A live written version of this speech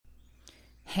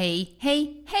Hey,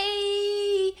 hey,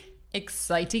 hey!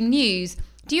 Exciting news.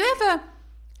 Do you ever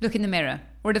look in the mirror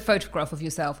or at a photograph of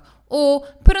yourself or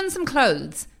put on some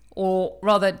clothes? Or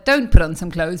rather, don't put on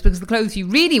some clothes because the clothes you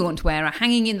really want to wear are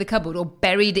hanging in the cupboard or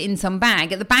buried in some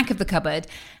bag at the back of the cupboard,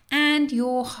 and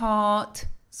your heart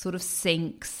sort of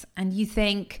sinks and you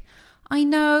think, I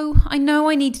know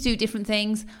I need to do different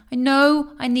things. I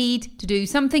know I need to do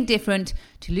something different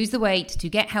to lose the weight, to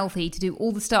get healthy, to do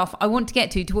all the stuff I want to get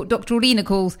to what Dr. Orlina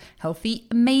calls healthy,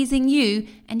 amazing you,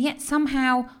 and yet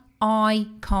somehow I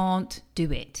can't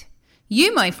do it.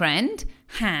 You, my friend,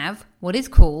 have what is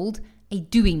called a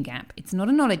doing gap. It's not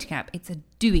a knowledge gap, it's a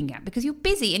doing gap because you're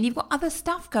busy and you've got other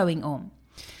stuff going on.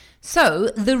 So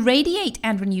the Radiate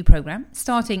and Renew program,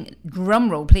 starting,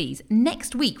 drumroll please,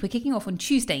 next week. We're kicking off on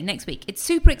Tuesday next week. It's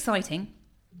super exciting.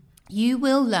 You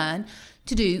will learn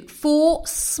to do 4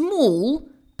 small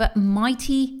but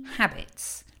mighty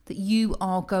habits that you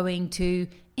are going to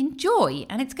enjoy,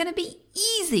 and it's going to be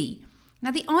easy. Now,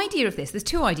 the idea of this, there's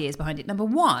 2 ideas behind it. Number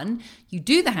 1, you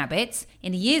do the habits.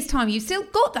 In a year's time, you've still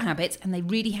got the habits and they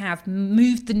really have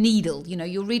moved the needle. You know,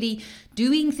 you're really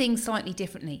doing things slightly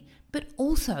differently. But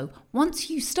also, once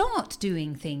you start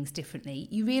doing things differently,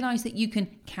 you realise that you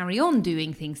can carry on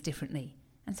doing things differently.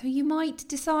 And so you might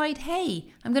decide,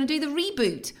 hey, I'm going to do the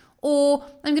reboot, or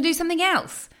I'm going to do something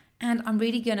else. And I'm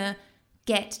really going to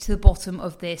get to the bottom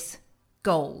of this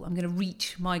goal. I'm going to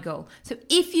reach my goal. So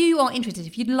if you are interested,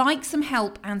 if you'd like some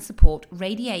help and support,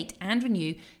 Radiate and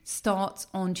Renew starts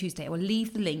on Tuesday. I will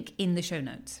leave the link in the show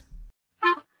notes.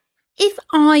 If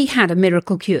I had a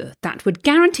miracle cure that would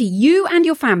guarantee you and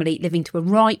your family living to a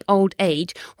ripe old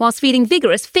age whilst feeling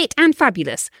vigorous, fit and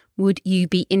fabulous, would you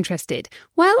be interested?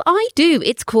 Well, I do.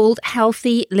 It's called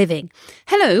Healthy Living.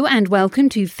 Hello and welcome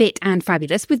to Fit and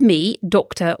Fabulous with me,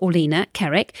 Dr. Orlina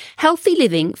Kerrick. Healthy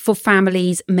Living for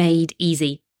Families Made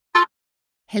Easy.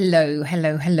 Hello.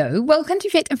 Welcome to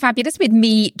Fit and Fabulous with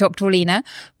me, Dr. Orlina.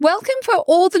 Welcome for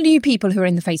all the new people who are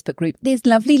in the Facebook group. It's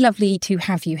lovely to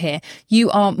have you here. You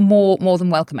are more than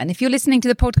welcome. And if you're listening to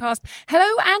the podcast,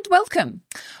 hello and welcome.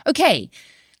 Okay.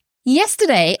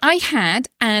 Yesterday, I had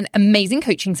an amazing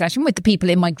coaching session with the people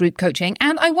in my group coaching,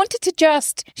 and I wanted to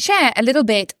just share a little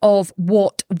bit of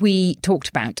what we talked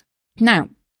about. Now,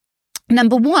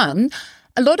 number 1,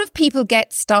 a lot of people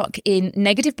get stuck in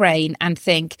negative brain and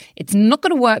think, it's not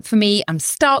going to work for me. I'm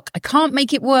stuck. I can't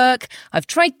make it work. I've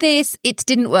tried this. It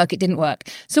didn't work.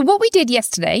 So what we did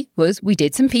yesterday was we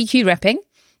did some PQ repping.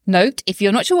 Note, if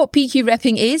you're not sure what PQ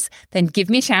repping is, then give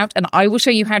me a shout and I will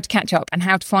show you how to catch up and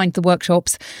how to find the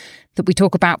workshops that we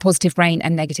talk about positive brain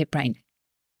and negative brain.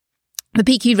 The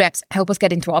PQ reps help us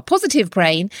get into our positive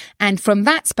brain, and from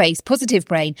that space, positive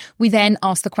brain, we then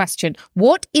ask the question,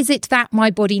 what is it that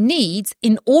my body needs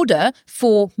in order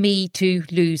for me to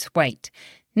lose weight?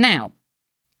 Now,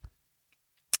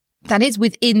 that is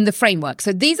within the framework.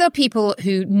 So these are people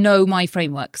who know my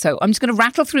framework. So I'm just going to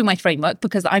rattle through my framework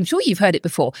because I'm sure you've heard it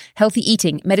before. Healthy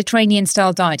eating, Mediterranean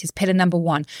style diet is pillar number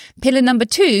 1. Pillar number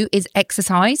 2 is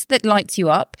exercise that lights you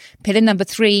up. Pillar number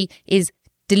 3 is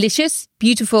delicious,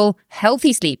 beautiful,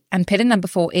 healthy sleep. And pillar number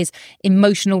 4 is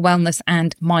emotional wellness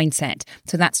and mindset.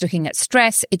 So that's looking at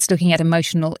stress. It's looking at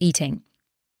emotional eating.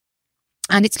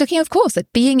 And it's looking, of course,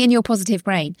 at being in your positive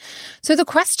brain. So the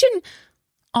question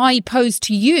I pose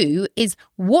to you is,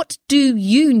 what do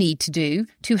you need to do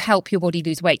to help your body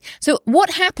lose weight? So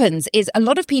what happens is a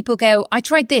lot of people go, I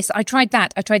tried this, I tried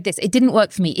that, I tried this. It didn't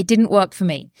work for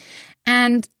me.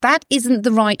 And that isn't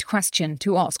the right question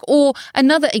to ask. Or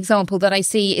another example that I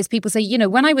see is people say,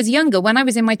 when I was younger, when I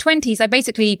was in my 20s, I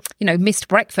basically, missed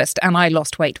breakfast and I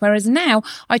lost weight. Whereas now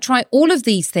I try all of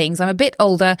these things. I'm a bit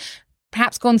older,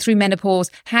 perhaps gone through menopause,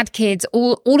 had kids,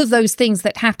 all of those things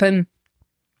that happen.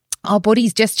 Our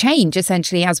bodies just change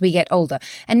essentially as we get older.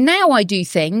 And now I do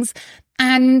things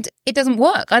and it doesn't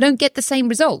work. I don't get the same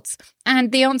results.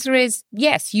 And the answer is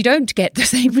yes, you don't get the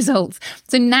same results.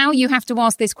 So now you have to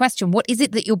ask this question. What is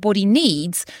it that your body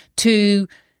needs to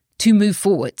move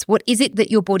forwards? What is it that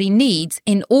your body needs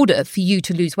in order for you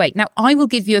to lose weight? Now, I will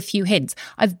give you a few hints.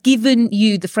 I've given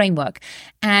you the framework.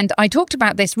 And I talked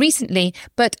about this recently,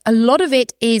 but a lot of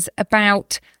it is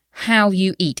about how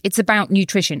you eat. It's about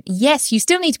nutrition. Yes, you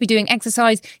still need to be doing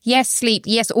exercise. Yes, sleep.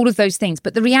 Yes, all of those things.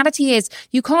 But the reality is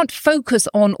you can't focus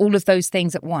on all of those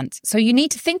things at once. So you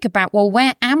need to think about, well,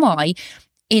 where am I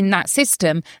in that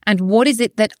system? And what is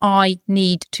it that I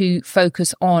need to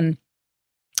focus on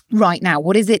right now?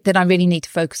 What is it that I really need to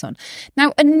focus on?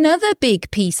 Now, another big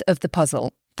piece of the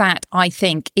puzzle that I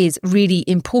think is really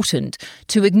important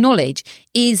to acknowledge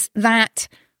is that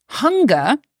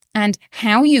hunger and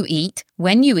how you eat,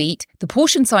 when you eat, the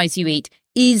portion size you eat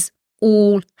is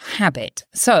all habit.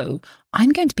 So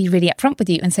I'm going to be really upfront with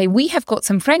you and say we have got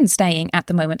some friends staying at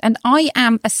the moment, and I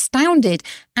am astounded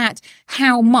at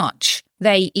how much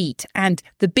they eat and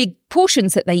the big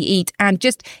portions that they eat and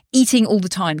just eating all the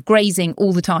time, grazing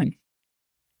all the time.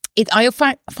 I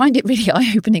find it really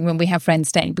eye-opening when we have friends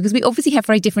staying, because we obviously have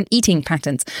very different eating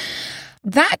patterns.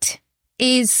 That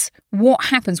is what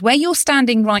happens where you're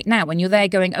standing right now when you're there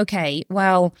going, okay,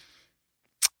 well,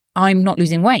 I'm not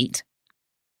losing weight.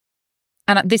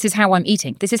 And this is how I'm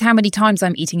eating. This is how many times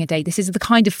I'm eating a day. This is the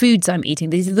kind of foods I'm eating.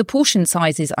 These are the portion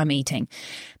sizes I'm eating.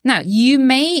 Now, you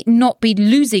may not be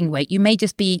losing weight. You may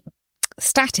just be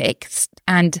static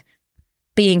and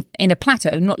being in a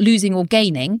plateau, not losing or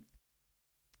gaining.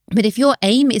 But if your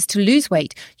aim is to lose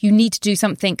weight, you need to do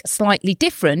something slightly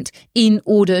different in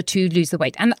order to lose the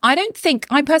weight. And I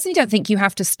personally don't think you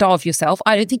have to starve yourself.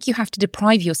 I don't think you have to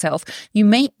deprive yourself. You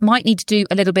might need to do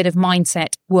a little bit of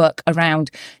mindset work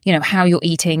around, how you're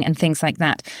eating and things like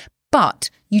that. But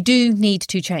you do need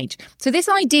to change. So this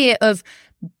idea of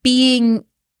being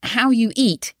how you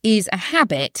eat is a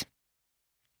habit.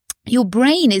 Your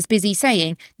brain is busy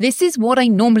saying, this is what I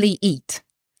normally eat.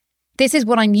 This is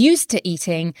what I'm used to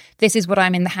eating. This is what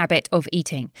I'm in the habit of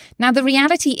eating. Now, the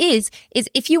reality is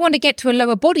if you want to get to a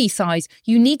lower body size,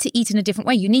 you need to eat in a different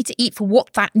way. You need to eat for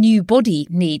what that new body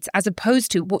needs, as opposed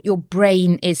to what your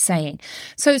brain is saying.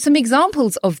 So some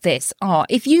examples of this are,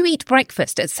 if you eat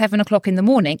breakfast at 7:00 in the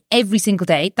morning every single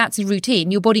day, that's a routine.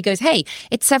 Your body goes, hey,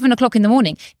 it's 7:00 in the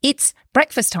morning. It's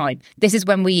breakfast time. This is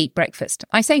when we eat breakfast.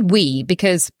 I say we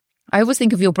because I always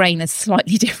think of your brain as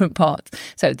slightly different parts.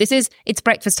 So it's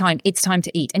breakfast time. It's time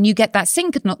to eat. And you get that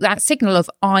signal of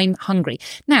I'm hungry.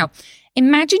 Now,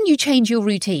 imagine you change your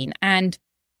routine and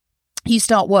you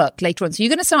start work later on. So you're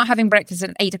going to start having breakfast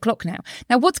at 8:00 now.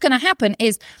 Now, what's going to happen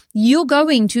is you're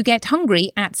going to get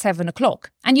hungry at 7:00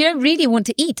 and you don't really want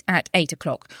to eat at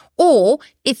 8:00. Or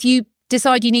if you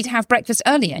decide you need to have breakfast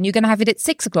earlier and you're going to have it at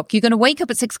 6:00. You're going to wake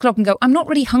up at 6:00 and go, I'm not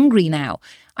really hungry now.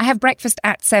 I have breakfast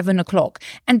at 7:00.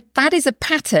 And that is a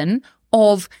pattern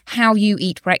of how you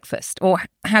eat breakfast or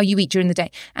how you eat during the day.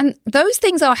 And those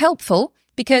things are helpful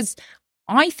because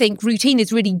I think routine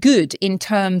is really good in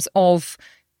terms of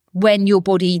when your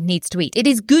body needs to eat. It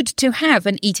is good to have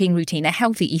an eating routine, a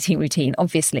healthy eating routine,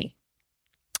 obviously.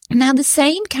 Now, the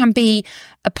same can be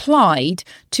applied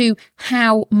to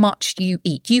how much you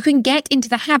eat. You can get into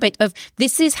the habit of,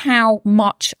 this is how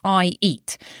much I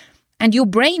eat. And your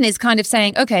brain is kind of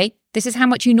saying, okay, this is how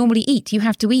much you normally eat. You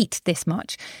have to eat this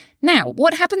much. Now,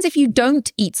 what happens if you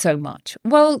don't eat so much?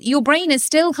 Well, your brain is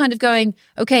still kind of going,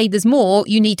 okay, there's more,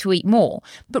 you need to eat more.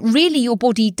 But really, your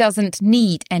body doesn't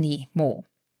need any more.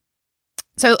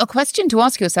 So a question to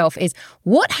ask yourself is,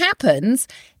 what happens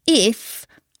if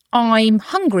I'm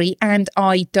hungry and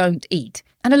I don't eat?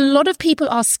 And a lot of people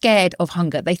are scared of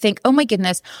hunger. They think, oh my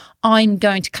goodness, I'm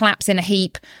going to collapse in a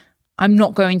heap. I'm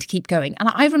not going to keep going. And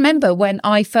I remember when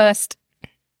I first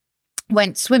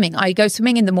went swimming, I go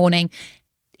swimming in the morning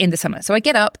in the summer. So I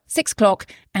get up 6:00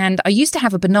 and I used to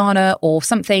have a banana or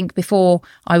something before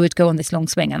I would go on this long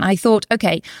swing. And I thought,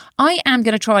 okay, I am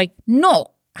going to try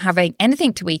not having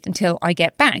anything to eat until I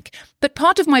get back. But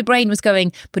part of my brain was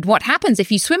going, but what happens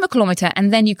if you swim a kilometre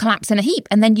and then you collapse in a heap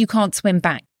and then you can't swim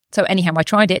back? So anyhow, I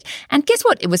tried it and guess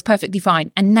what? It was perfectly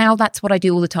fine. And now that's what I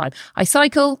do all the time. I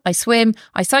cycle, I swim,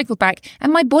 I cycle back,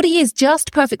 and my body is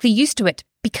just perfectly used to it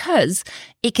because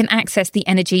it can access the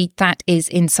energy that is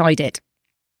inside it.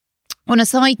 On a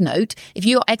side note, if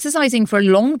you're exercising for a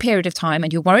long period of time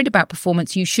and you're worried about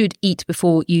performance, you should eat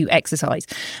before you exercise.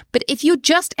 But if you're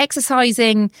just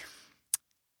exercising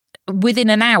within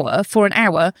an hour, for an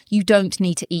hour, you don't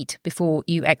need to eat before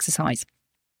you exercise.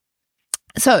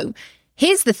 So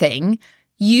here's the thing.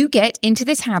 You get into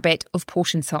this habit of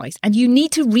portion size and you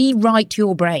need to rewrite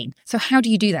your brain. So how do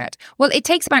you do that? Well, it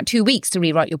takes about 2 weeks to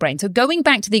rewrite your brain. So going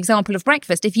back to the example of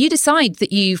breakfast, if you decide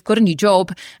that you've got a new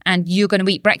job and you're going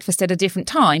to eat breakfast at a different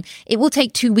time, it will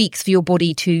take 2 weeks for your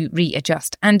body to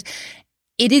readjust. And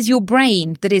it is your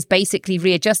brain that is basically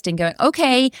readjusting, going,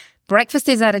 okay, breakfast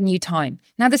is at a new time.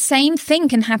 Now, the same thing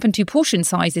can happen to portion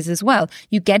sizes as well.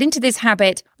 You get into this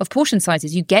habit of portion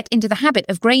sizes. You get into the habit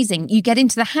of grazing. You get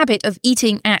into the habit of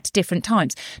eating at different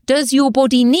times. Does your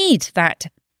body need that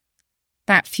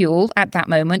fuel at that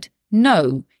moment?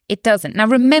 No, it doesn't. Now,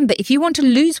 remember, if you want to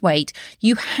lose weight,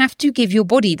 you have to give your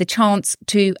body the chance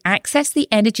to access the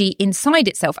energy inside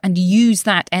itself and use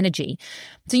that energy.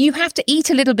 So you have to eat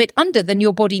a little bit under than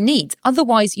your body needs.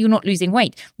 Otherwise, you're not losing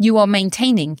weight. You are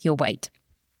maintaining your weight.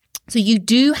 So you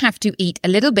do have to eat a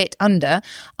little bit under.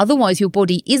 Otherwise, your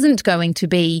body isn't going to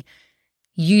be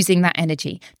using that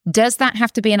energy. Does that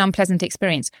have to be an unpleasant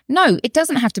experience? No, it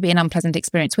doesn't have to be an unpleasant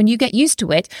experience. When you get used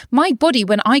to it, my body,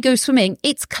 when I go swimming,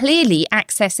 it's clearly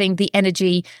accessing the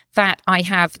energy that I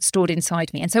have stored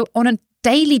inside me. And so on a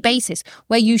daily basis,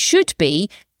 where you should be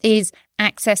is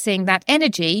accessing that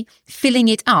energy, filling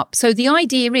it up. So the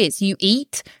idea is you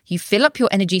eat, you fill up your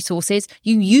energy sources,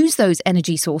 you use those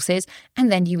energy sources,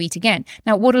 and then you eat again.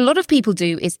 Now, what a lot of people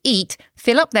do is eat,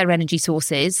 fill up their energy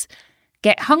sources,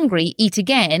 get hungry, eat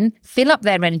again, fill up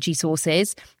their energy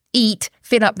sources, eat,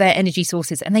 fill up their energy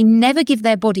sources, and they never give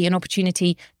their body an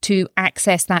opportunity to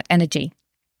access that energy.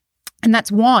 And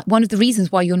that's one of the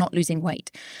reasons why you're not losing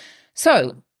weight.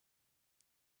 So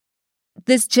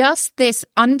there's just this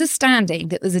understanding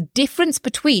that there's a difference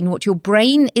between what your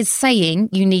brain is saying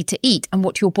you need to eat and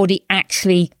what your body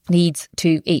actually needs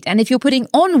to eat. And if you're putting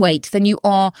on weight, then you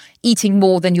are eating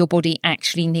more than your body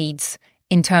actually needs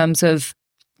in terms of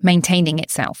maintaining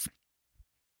itself.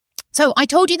 So I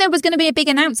told you there was going to be a big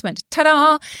announcement.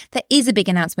 Ta-da! There is a big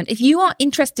announcement. If you are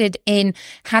interested in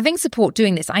having support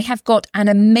doing this, I have got an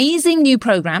amazing new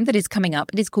program that is coming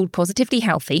up. It is called Positively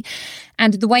Healthy.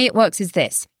 And the way it works is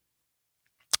this.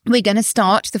 We're going to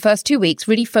start the first 2 weeks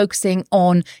really focusing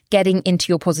on getting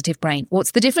into your positive brain.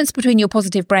 What's the difference between your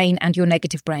positive brain and your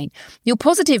negative brain? Your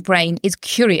positive brain is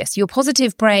curious. Your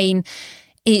positive brain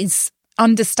is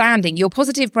understanding. Your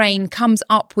positive brain comes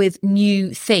up with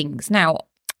new things. Now,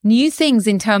 new things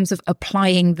in terms of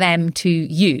applying them to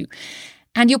you.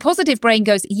 And your positive brain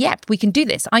goes, yep, we can do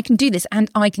this. I can do this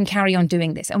and I can carry on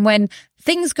doing this. And when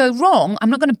things go wrong, I'm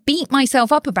not going to beat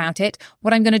myself up about it.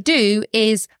 What I'm going to do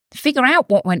is figure out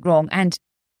what went wrong and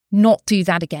not do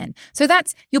that again. So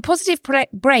that's your positive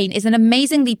brain is an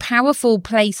amazingly powerful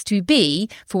place to be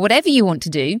for whatever you want to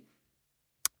do.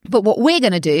 But what we're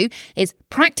going to do is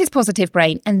practice positive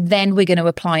brain, and then we're going to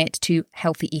apply it to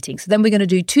healthy eating. So then we're going to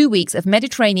do 2 weeks of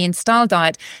Mediterranean style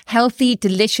diet, healthy,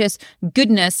 delicious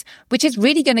goodness, which is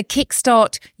really going to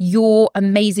kickstart your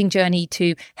amazing journey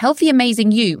to healthy,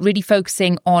 amazing you, really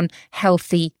focusing on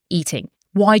healthy eating.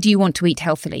 Why do you want to eat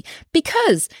healthily?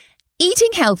 Because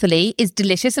eating healthily is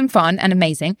delicious and fun and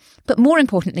amazing. But more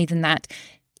importantly than that,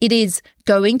 it is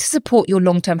going to support your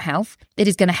long-term health. It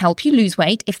is going to help you lose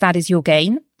weight if that is your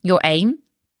aim.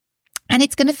 And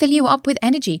it's going to fill you up with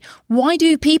energy. Why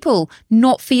do people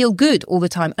not feel good all the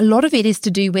time? A lot of it is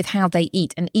to do with how they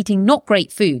eat and eating not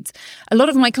great foods. A lot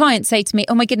of my clients say to me,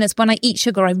 oh my goodness, when I eat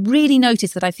sugar, I really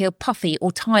notice that I feel puffy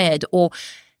or tired or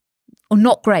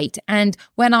not great. And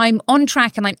when I'm on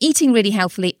track and I'm eating really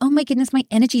healthily, oh my goodness, my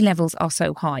energy levels are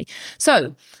so high.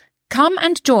 So come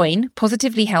and join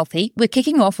Positively Healthy. We're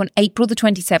kicking off on April the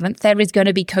 27th. There is going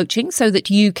to be coaching so that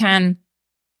you can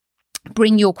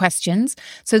bring your questions,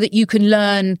 so that you can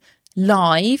learn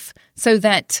live, so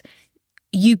that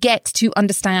you get to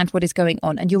understand what is going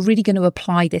on and you're really going to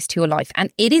apply this to your life.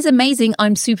 And it is amazing.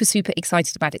 I'm super, super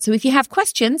excited about it. So if you have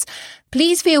questions,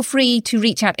 please feel free to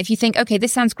reach out. If you think, okay,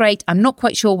 this sounds great, I'm not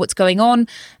quite sure what's going on,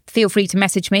 feel free to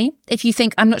message me. If you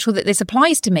think, I'm not sure that this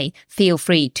applies to me, feel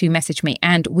free to message me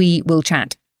and we will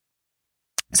chat.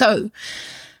 So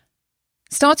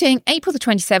starting April the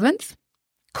 27th,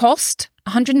 cost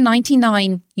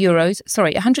 199 US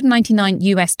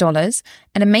dollars,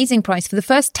 an amazing price. For the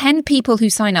first 10 people who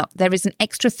sign up, there is an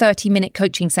extra 30-minute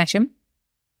coaching session.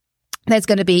 There's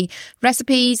going to be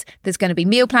recipes, there's going to be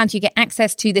meal plans. You get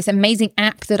access to this amazing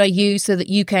app that I use so that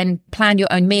you can plan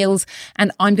your own meals.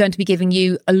 And I'm going to be giving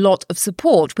you a lot of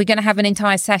support. We're going to have an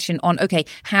entire session on, okay,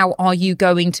 how are you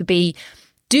going to be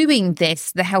doing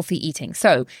this, the healthy eating?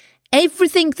 So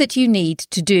everything that you need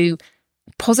to do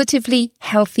positively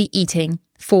healthy eating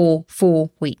for 4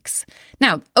 weeks.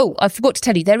 Now, I forgot to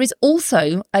tell you, there is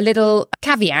also a little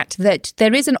caveat that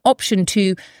there is an option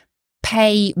to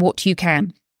pay what you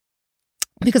can.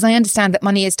 Because I understand that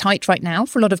money is tight right now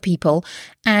for a lot of people.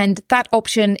 And that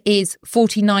option is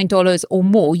 $49 or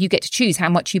more. You get to choose how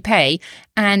much you pay.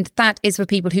 And that is for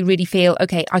people who really feel,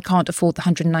 okay, I can't afford the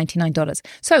 $199.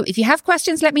 So if you have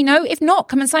questions, let me know. If not,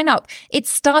 come and sign up. It's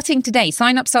starting today.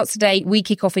 Sign up starts today. We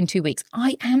kick off in 2 weeks.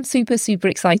 I am super, super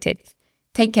excited.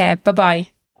 Take care. Bye-bye.